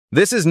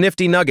This is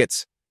Nifty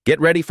Nuggets. Get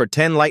ready for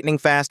 10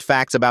 lightning-fast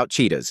facts about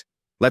cheetahs.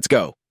 Let's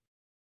go.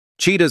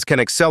 Cheetahs can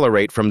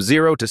accelerate from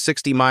 0 to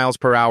 60 miles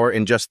per hour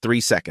in just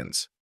 3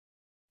 seconds.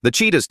 The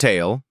cheetah's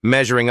tail,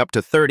 measuring up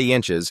to 30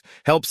 inches,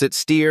 helps it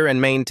steer and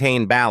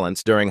maintain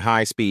balance during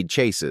high-speed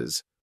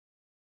chases.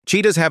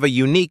 Cheetahs have a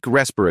unique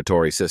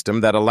respiratory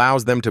system that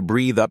allows them to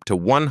breathe up to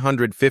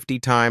 150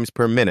 times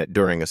per minute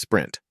during a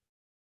sprint.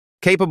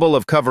 Capable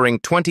of covering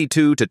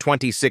 22 to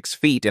 26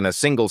 feet in a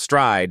single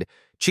stride,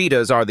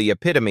 cheetahs are the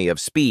epitome of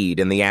speed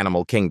in the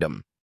animal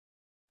kingdom.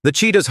 The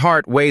cheetah's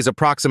heart weighs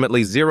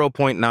approximately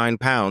 0.9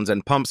 pounds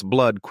and pumps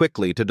blood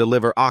quickly to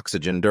deliver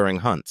oxygen during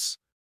hunts.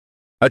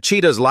 A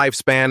cheetah's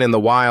lifespan in the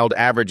wild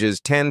averages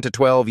 10 to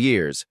 12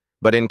 years,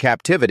 but in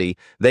captivity,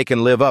 they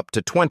can live up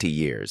to 20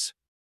 years.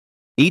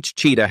 Each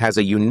cheetah has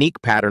a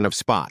unique pattern of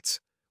spots,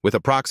 with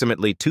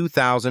approximately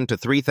 2,000 to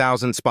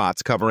 3,000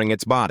 spots covering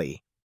its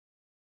body.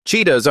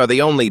 Cheetahs are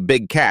the only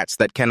big cats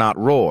that cannot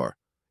roar.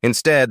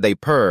 Instead, they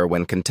purr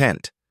when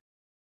content.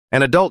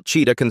 An adult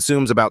cheetah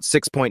consumes about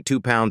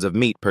 6.2 pounds of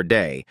meat per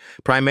day,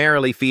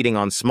 primarily feeding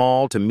on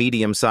small to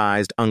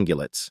medium-sized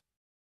ungulates.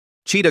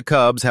 Cheetah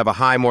cubs have a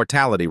high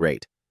mortality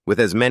rate, with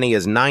as many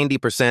as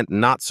 90%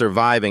 not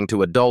surviving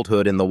to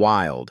adulthood in the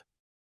wild.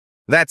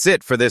 That's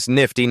it for this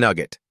nifty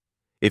nugget.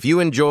 If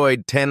you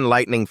enjoyed 10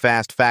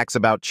 lightning-fast facts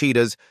about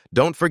cheetahs,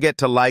 don't forget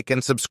to like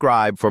and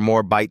subscribe for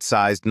more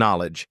bite-sized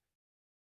knowledge.